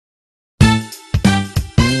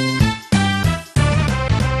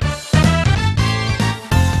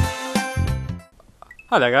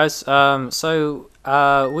Hi there guys,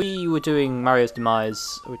 we were doing Mario's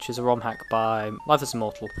Demise, which is a ROM hack by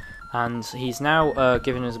lifelessIMMORTAL, and he's now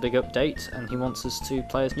given us a big update, and he wants us to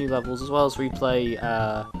play as new levels as well as replay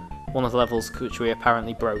one of the levels which we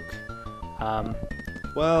apparently broke.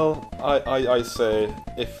 Well, I say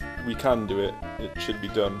if we can do it, it should be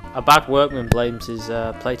done. A bad workman blames his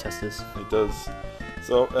playtesters. It does.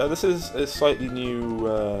 So this is a slightly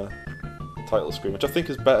new title screen, which I think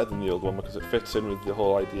is better than the old one because it fits in with the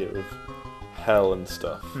whole idea of hell and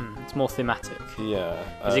stuff. It's more thematic. Yeah.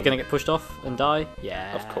 Is he going to get pushed off and die?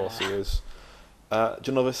 Yeah. Of course he is. Do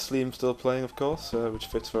you know this Sliam still playing, of course, which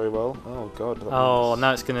fits very well. Oh god. Oh,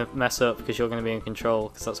 now it's going to mess up because you're going to be in control,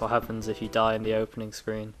 because that's what happens if you die in the opening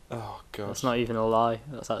screen. Oh god. That's not even a lie,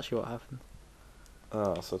 that's actually what happened.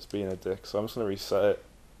 Oh, so it's being a dick. So I'm just going to reset it.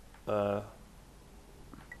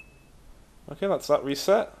 Okay, that's that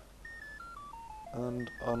reset.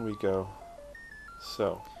 And on we go.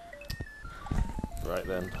 So, right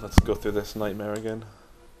then, let's go through this nightmare again.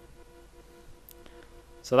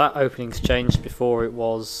 So that opening's changed. Before it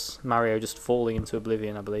was Mario just falling into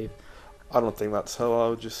oblivion, I believe. I don't think that's how I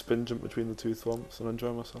would just spin jump between the two thwomps and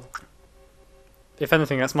enjoy myself. If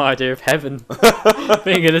anything, that's my idea of heaven.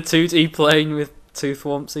 Being in a 2D plane with two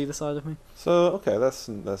thwomps either side of me. So, okay, there's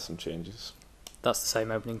some changes. That's the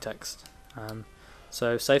same opening text.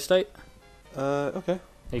 So, save state? Okay.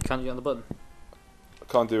 You can't do it on the button. I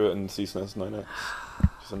can't do it in CSNES 9X,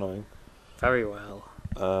 which is annoying. Very well.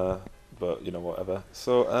 But, you know, whatever.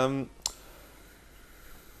 So,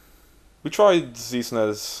 we tried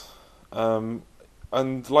CSNES, and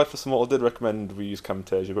lifelessIMMORTAL did recommend we use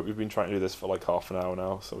Camtasia, but we've been trying to do this for like half an hour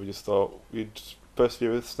now, so we just thought we'd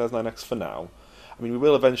persevere with SNES 9X for now. I mean, we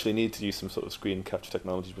will eventually need to use some sort of screen capture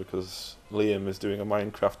technology because Liam is doing a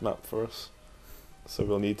Minecraft map for us. So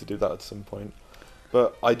we'll need to do that at some point.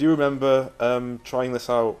 But I do remember trying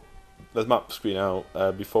this out, the map screen out,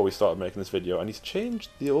 before we started making this video, and he's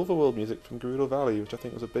changed the overworld music from Gerudo Valley, which I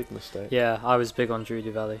think was a big mistake. Yeah, I was big on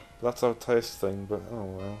Gerudo Valley. That's our taste thing, but oh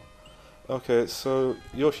well. Okay, so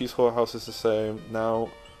Yoshi's Whorehouse is the same.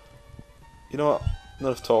 Now, you know what?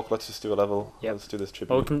 Enough talk, let's just do a level. Yep. Let's do this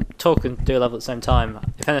tribute. Well, we can talk and do a level at the same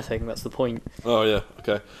time. If anything, that's the point. Oh yeah,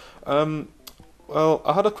 okay. Well,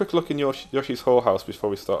 I had a quick look in Yoshi's Whorehouse before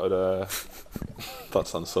we started. That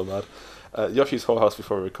sounds so bad. Yoshi's Whorehouse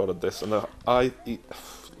before we recorded this, and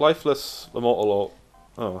lifelessIMMORTAL.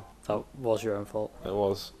 Oh, that was your own fault. It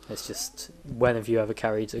was. It's just, when have you ever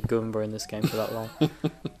carried a Goomba in this game for that long?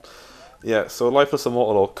 Yeah, so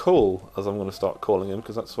lifelessIMMORTAL, or Cole, as I'm going to start calling him,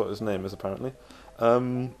 because that's what his name is apparently,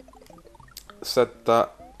 said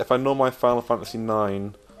that if I know my Final Fantasy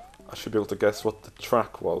IX, I should be able to guess what the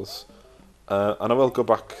track was. And I will go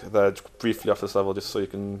back there briefly after this level just so you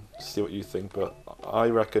can see what you think, but I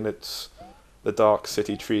reckon it's the Dark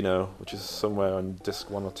City Trino, which is somewhere on disc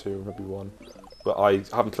 1 or 2, maybe 1. But I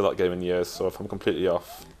haven't played that game in years, so if I'm completely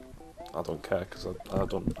off, I don't care, because I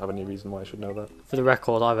don't have any reason why I should know that. For the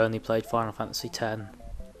record, I've only played Final Fantasy X.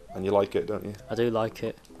 And you like it, don't you? I do like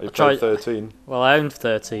it. You played 13? Well, I owned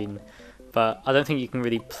 13, but I don't think you can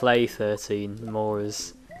really play 13 more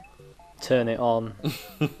as turn it on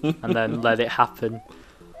and then let it happen.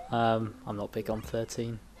 I'm not big on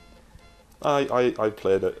 13. I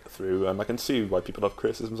played it through, and I can see why people have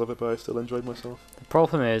criticisms of it, but I still enjoyed myself. The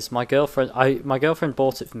problem is my girlfriend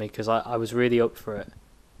bought it for me because I was really up for it,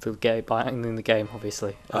 for buying the game,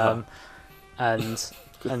 obviously. And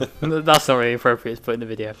that's not really appropriate to put in the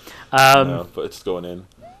video. No, but it's going in.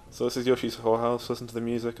 So this is Yoshi's Whorehouse. Listen to the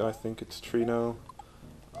music. I think it's Trino.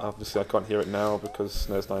 Obviously I can't hear it now because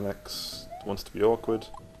SNES 9X wants to be awkward,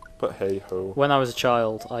 but hey ho. When I was a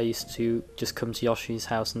child, I used to just come to Yoshi's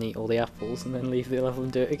house and eat all the apples and then leave the level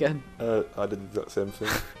and do it again. I did the exact same thing.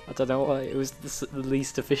 I don't know why, it was the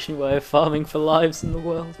least efficient way of farming for lives in the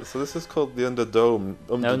world. So this is called the Underdome.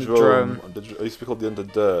 It used to be called the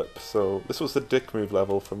Underderp. So this was the dick move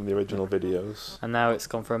level from the original videos. And now it's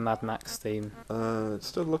gone for a Mad Max theme. It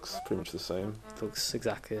still looks pretty much the same. It looks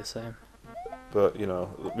exactly the same. But you know,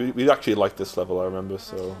 we actually liked this level, I remember,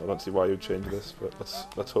 so I don't see why you'd change this. But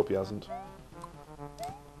let's hope he hasn't.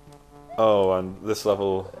 Oh, and this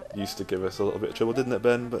level used to give us a little bit of trouble, didn't it,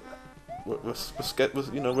 Ben? But we're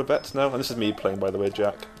vets now, and this is me playing, by the way,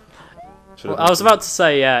 Jack. Well, I was about to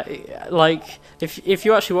say, yeah, like if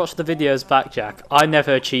you actually watch the videos back, Jack, I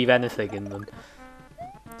never achieve anything in them.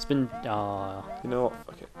 It's been You know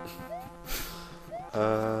what?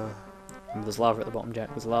 Okay. There's lava at the bottom, Jack.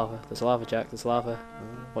 There's lava. There's lava, Jack. There's lava.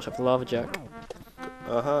 Watch out for the lava, Jack.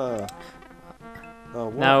 Oh,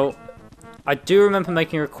 what? Now, I do remember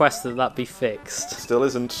making a request that that be fixed. Still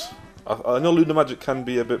isn't. I know Lunar Magic can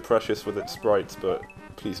be a bit precious with its sprites, but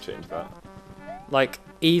Please change that. Like,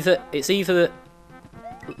 it's either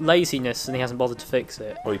laziness and he hasn't bothered to fix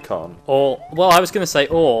it, Or you can't. or, well, I was going to say,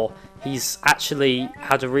 or he's actually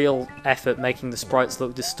had a real effort making the sprites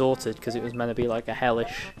look distorted because it was meant to be like a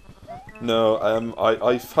hellish. No,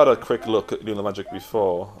 I've had a quick look at Lunar Magic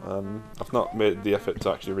before. I've not made the effort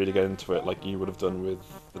to actually really get into it like you would have done with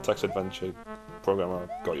the text adventure program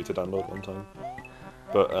I got you to download one time.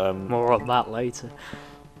 But More on that later.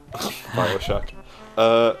 Bioshock.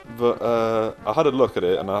 I had a look at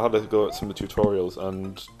it and I had to go at some of the tutorials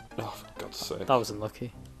and oh, for God's sake, That was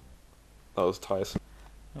unlucky. that was tiresome.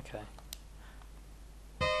 Okay.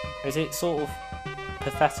 Is it sort of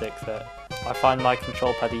pathetic that I find my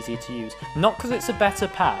control pad easier to use? Not because it's a better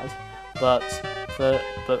pad, but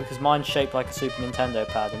because mine's shaped like a Super Nintendo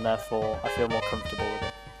pad, and therefore I feel more comfortable with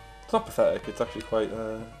it. It's not pathetic. It's actually quite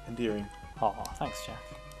endearing. Oh, thanks, Jack.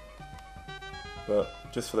 But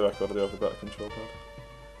just for the record, I do have a better control pad.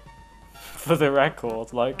 For the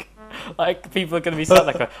record, like people are going to be sat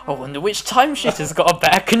there going, I wonder which Timeshitter's got a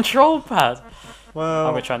better control pad. Well,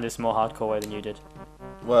 I'm going to try and do this more hardcore way than you did.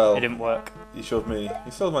 well, It didn't work. you showed me.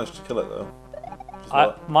 You still managed to kill it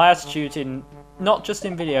though. My attitude in, not just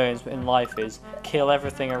in video games, but in life is kill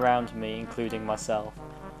everything around me, including myself.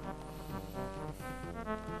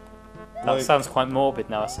 That Like, sounds quite morbid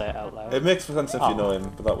now I say it out loud. it makes sense if Oh. you know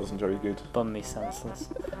him, but that wasn't very good. Bum me senseless.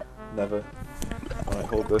 Never. Alright,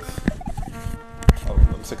 hold this.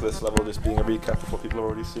 I'm sick of this level just being a recap of what people have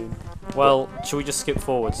already seen. Well, should we just skip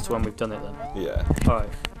forwards to when we've done it then? Yeah. Alright,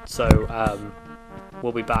 so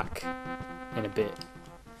we'll be back in a bit.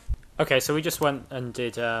 Okay, so we just went and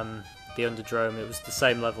did the Underdrome. It was the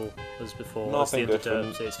same level as before. Nothing as the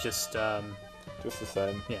different. Underdomes. It's just Just the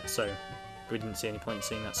same. yeah. So we didn't see any point in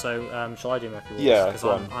seeing that. So shall I do Murphy Waltz? Yeah, 'Cause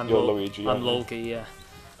go on. I'm You're Lul- Luigi, I'm aren't Lulgi, yeah.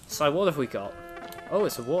 So what have we got? Oh,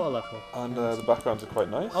 it's a water level. And the backgrounds are quite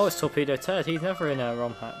nice. Oh, it's Torpedo Ted. He's never in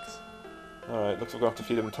ROM hacks. Alright, looks like we're going to have to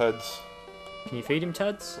feed him Teds. Can you feed him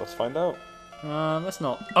Teds? Let's find out. Let's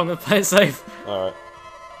not. I'm gonna play it safe. Alright.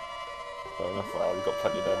 Fair enough. Oh, you've got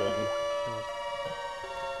plenty there, don't you?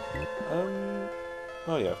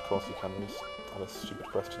 Oh yeah, of course you can. Just had a stupid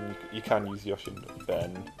question. You can use Yoshi and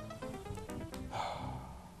Ben.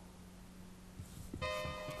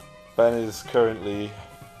 Ben is currently,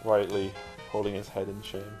 rightly, holding his head in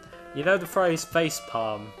shame. You know the phrase face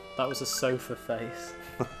palm? That was a sofa face.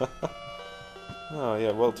 Oh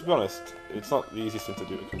yeah, well to be honest, it's not the easiest thing to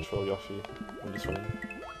do to control Yoshi when you're swimming.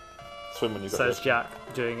 Swim when you've got Says Yoshi.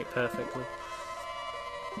 Jack, doing it perfectly.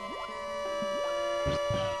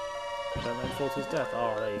 Don't let him fall to his death.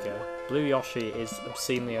 Oh, there you go. Blue Yoshi is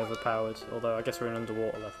obscenely overpowered, although I guess we're in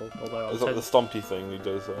underwater level. Although Is that the stompy thing he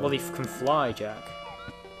does? well, he can fly, Jack.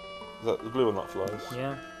 Is that the blue one that flies?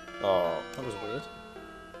 Yeah, Oh, that was weird.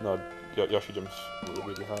 no, Yoshi jumps really,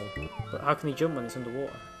 really high. But how can he jump when it's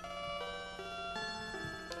underwater?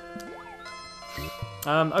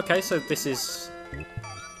 Okay, so this is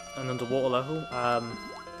an underwater level.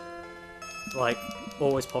 Like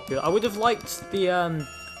always popular. I would have liked the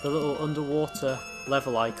little underwater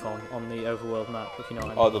level icon on the overworld map, if you know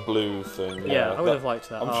what I mean. Oh, the blue thing. Yeah, I would have liked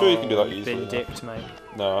that. I'm sure you can do that you've easily been enough. dipped, mate.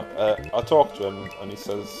 No, I talked to him and he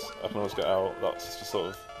says I can always get out. That's just to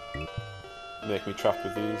sort of make me trapped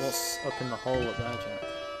with these. What's up in the hole up there, Jack?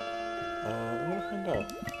 I'm gonna find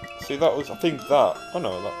out. See, that was, I think that. Oh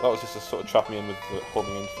no, that was just to sort of trap me in with the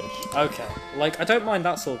holding in fish. Okay, like I don't mind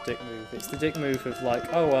that sort of dick move. It's the dick move of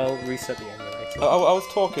like, oh well, reset the emulator. I was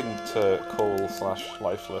talking to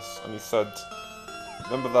Cole/Lifeless, and he said,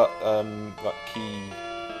 "Remember that key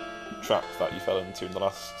trap that you fell into in the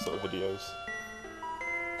last sort of videos?"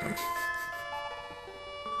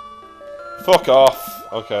 Fuck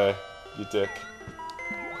off! Okay, you dick.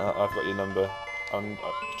 I've got your number. And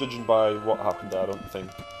judging by what happened there, I don't think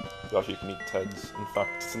you actually can eat Teds. In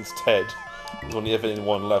fact, since Ted was only ever in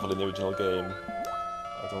one level in the original game,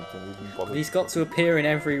 I don't think we even bothered. He's got to appear in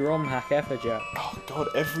every ROM hack ever, Jack. Oh god,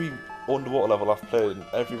 every underwater level I've played in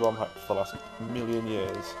every ROM hack for the last million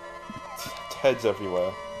years, Ted's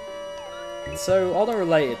everywhere. So, on a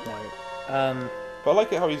related note, But I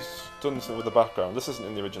like it how he's done something with the background. This isn't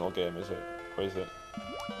in the original game, is it? Or is it?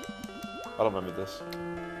 I don't remember this.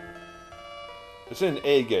 It's in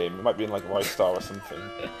a game, it might be in like White Star or something,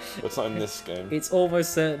 but it's not in this game. it's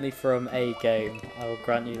almost certainly from a game, I will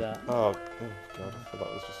grant you that. Oh god, I thought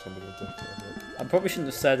that was just him being a dick to everyone. I probably shouldn't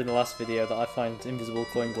have said in the last video that I find invisible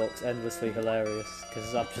coin blocks endlessly hilarious,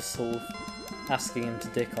 because I'm just sort of asking him to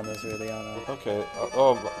dick on us, really, aren't I? Okay,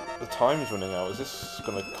 oh, the time's running out. Is this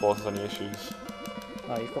going to cause us any issues?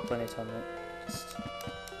 Oh, you've got plenty of time, mate. Just...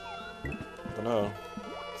 I don't know.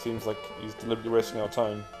 Seems like he's deliberately wasting our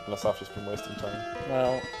time, unless I've just been wasting time.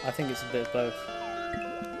 Well, I think it's a bit of both.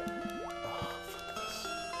 Oh, fuck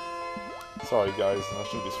this. Sorry guys, I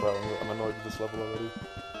shouldn't be swearing, I'm annoyed with this level already.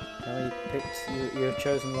 No, you have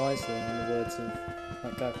chosen wisely, in the words of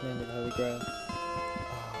that guy from the end of the Holy Grail.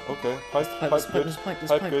 Okay, pipe good. Pipe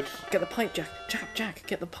Good. Get the pipe, Jack. Jack,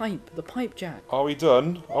 get the pipe, Jack. Are we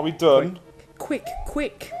done? Are we done? Quick.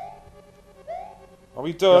 Are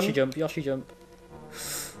we done? Yoshi jump.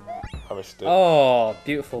 I risked it. Oh,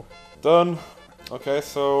 beautiful. Done. Okay,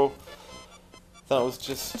 so that was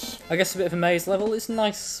just. I guess a bit of a maze level. It's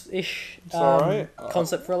nice-ish alright.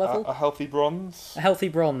 concept for a level. A healthy bronze. A healthy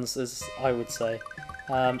bronze, as I would say.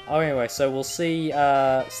 Anyway, so we'll see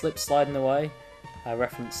Slip sliding away. A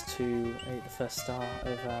reference to the first star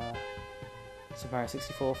of Super Mario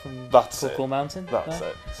 64 from Cool Mountain. That's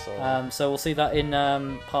there. it. So we'll see that in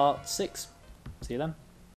part 6. See you then.